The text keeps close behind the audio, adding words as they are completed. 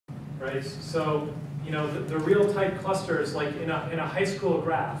right? So, you know, the real tight clusters, like in a high school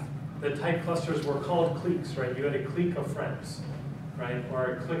graph, the tight clusters were called cliques, right? You had a clique of friends, right? Or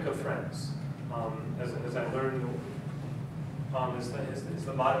a clique of friends, as I learned, is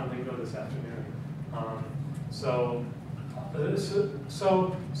the modern lingo this afternoon. So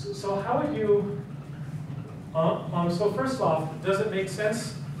how would you? So first off, does it make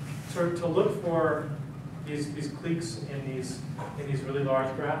sense to look for these cliques in these really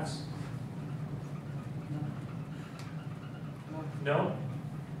large graphs? No?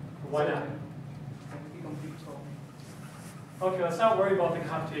 Why not? Okay, let's not worry about the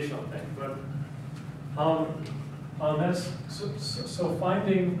computational thing, but that's so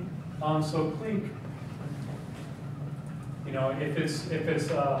finding so clique. You know, if it's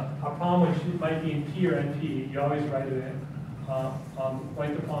a problem which might be in P or NP, you always write it in.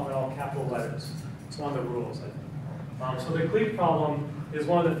 Write the problem in all capital letters. It's one of the rules, I think. So the clique problem is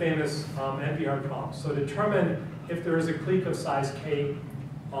one of the famous NP-hard problems. So determine if there is a clique of size k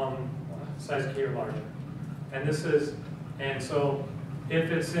or larger. And so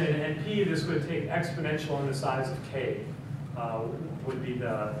if it's in NP, this would take exponential in the size of k, would be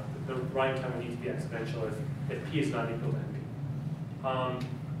the running time would need to be exponential if p is not equal to NP.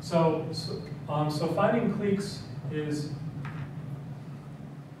 So finding cliques is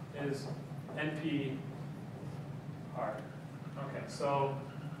NP hard. Okay, so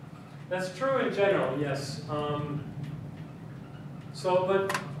that's true in general, yes.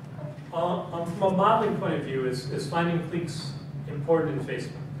 But from a modeling point of view, is finding cliques important in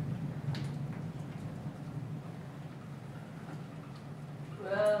Facebook?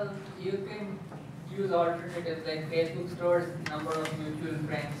 Well, you can use alternatives like Facebook stores number of mutual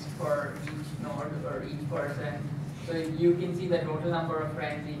friends for each node or each person. So you can see the total number of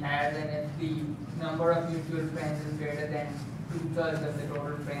friends he has, and if the number of mutual friends is greater than 2/3 of the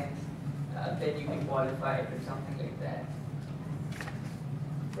total friends, then you can qualify it or something like that.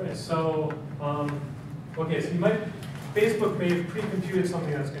 Right, so, okay, so Facebook may have pre-computed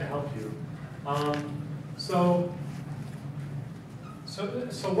something that's going to help you. So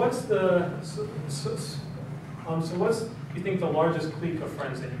what's you think the largest clique of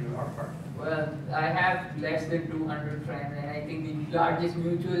friends that you are part of? Well, I have less than 200 friends, and I think the largest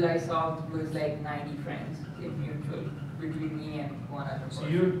mutual I saw was like 90 friends in mutual between me and one other person.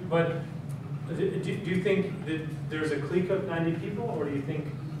 Do you think that there's a clique of 90 people, or do you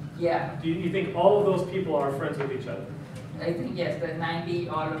think? Yeah. Do you think all of those people are friends with each other? I think yes, the 90,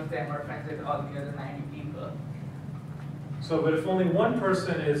 all of them are friends with all the other 90 people. So, but if only one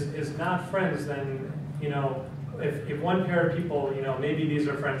person is not friends, then, you know, if one pair of people, you know, maybe these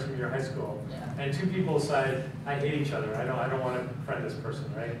are friends from your high school, yeah. and two people decide, I hate each other, I don't want to friend this person,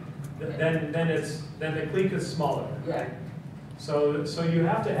 right? Yeah. Then the clique is smaller, yeah. right? So you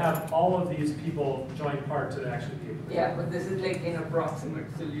have to have all of these people join part to actually be able to. Yeah, but this is like an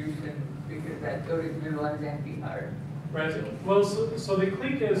approximate solution because that original one is NP-hard. Right. Well, so the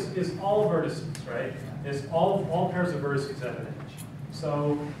clique is all vertices, right? It's all pairs of vertices at an edge.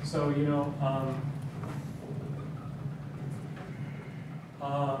 So you know,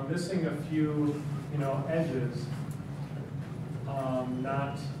 missing a few, you know, edges,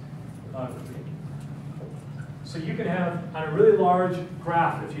 not clique. So you can have, on a really large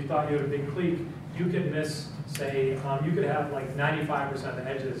graph, if you thought you had a big clique, you could miss, say, you could have like 95% of the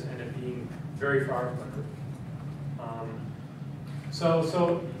edges and it being very far from a clique.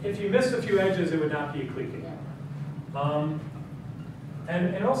 So if you missed a few edges, it would not be a clique.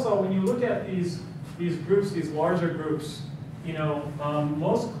 And also, when you look at these groups, these larger groups, you know,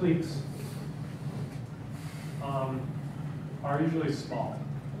 most cliques are usually small.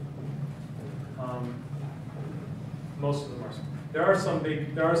 Most of them are small. There are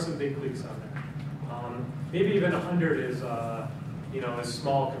some big cliques on there. Maybe even 100 is you know, is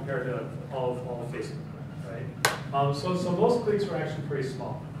small compared to all of Facebook, right? So most cliques are actually pretty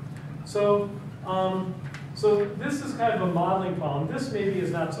small. So this is kind of a modeling problem. This maybe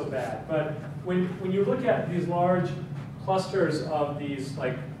is not so bad, but when you look at these large clusters of these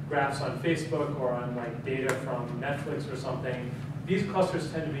like graphs on Facebook or on like data from Netflix or something, these clusters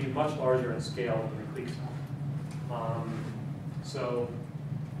tend to be much larger in scale than the cliques are. So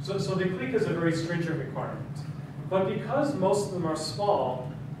the clique is a very stringent requirement. But because most of them are small,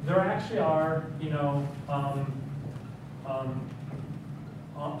 there actually are, you know,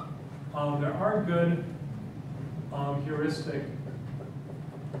 there are good heuristic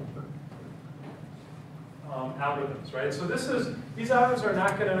algorithms, right? So these algorithms are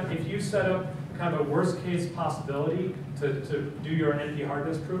not gonna, if you set up kind of a worst case possibility to do your NP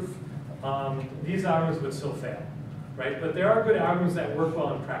hardness proof, these algorithms would still fail, right? But there are good algorithms that work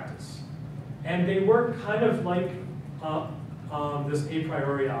well in practice. And they work kind of like this a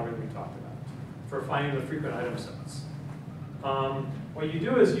priori algorithm we talked about for finding the frequent item sets. What you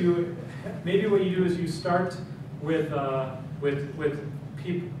do is you start with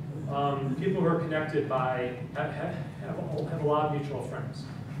people who are connected by have a lot of mutual friends,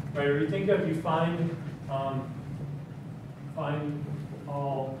 right? Or you think of you find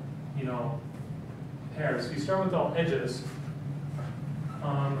all pairs. So you start with all edges,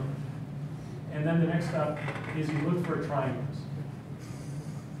 and then the next step is you look for triangles.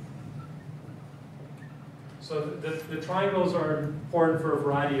 So the triangles are important for a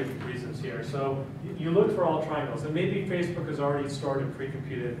variety of reasons here. So you look for all triangles, and maybe Facebook has already stored and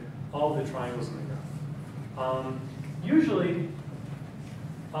pre-computed all the triangles in the graph. Usually,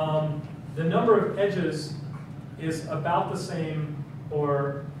 the number of edges is about the same,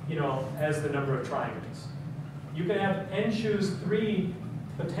 or as the number of triangles. You can have n choose 3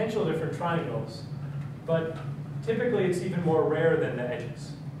 potential different triangles, but typically it's even more rare than the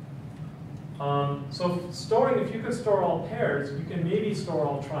edges. So if you could store all pairs, you can maybe store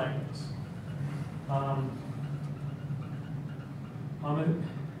all triangles. And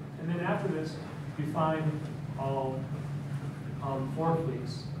then after this, you find all 4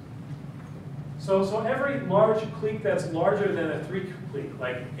 cliques. So every large clique that's larger than a 3 clique,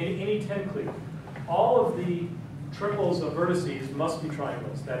 like any 10 clique, all of the triples of vertices must be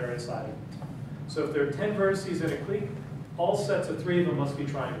triangles that are inside of it. So if there are 10 vertices in a clique, all sets of 3 of them must be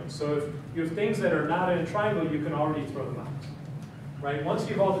triangles. So if you have things that are not in a triangle, you can already throw them out. Right? Once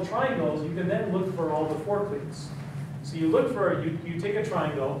you have all the triangles, you can then look for all the 4 cliques. So you look for, you take a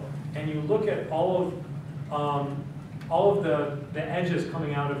triangle, and you look at all of the edges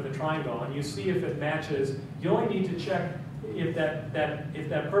coming out of the triangle, and you see if it matches. You only need to check if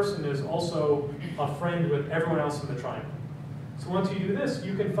that person is also a friend with everyone else in the triangle. So once you do this,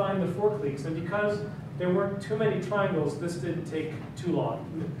 you can find the 4 cliques, and because there weren't too many triangles, this didn't take too long.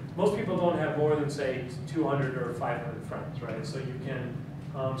 Most people don't have more than, say, 200 or 500 friends, right? So you can,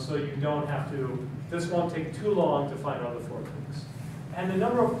 so you don't have to, this won't take too long to find all the 4 cliques. And the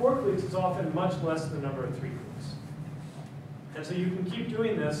number of 4 cliques is often much less than the number of 3 cliques. And so you can keep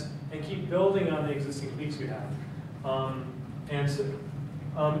doing this and keep building on the existing cliques you have.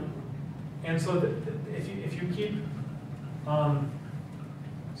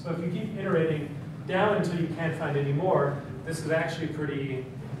 If you keep iterating down until you can't find any more, this is actually pretty.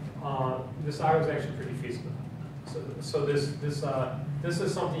 This algorithm is actually pretty feasible. So this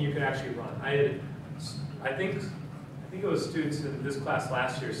is something you can actually run. I think it was students in this class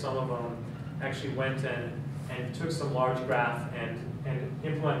last year. Some of them actually went and took some large graph and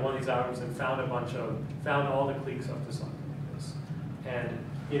implemented one of these algorithms and found all the cliques up to something like this. And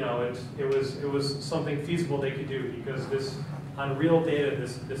it was something feasible they could do, because this on real data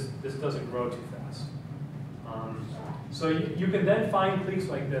this doesn't grow too fast. So you can then find cliques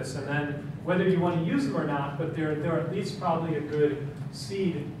like this, and then whether you want to use them or not, but they're at least probably a good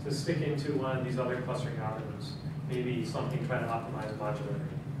seed to stick into one of these other clustering algorithms. Maybe something trying to optimize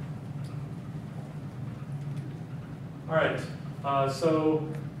modularity. All right. So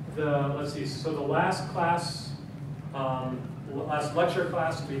let's see. So the last class, last lecture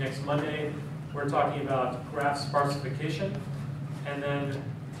class will be next Monday. We're talking about graph sparsification, and then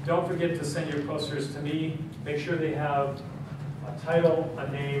don't forget to send your posters to me. Make sure they have a title, a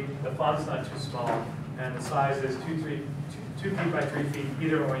name, the font's not too small, and the size is 2 feet by 3 feet,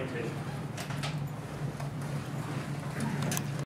 either orientation.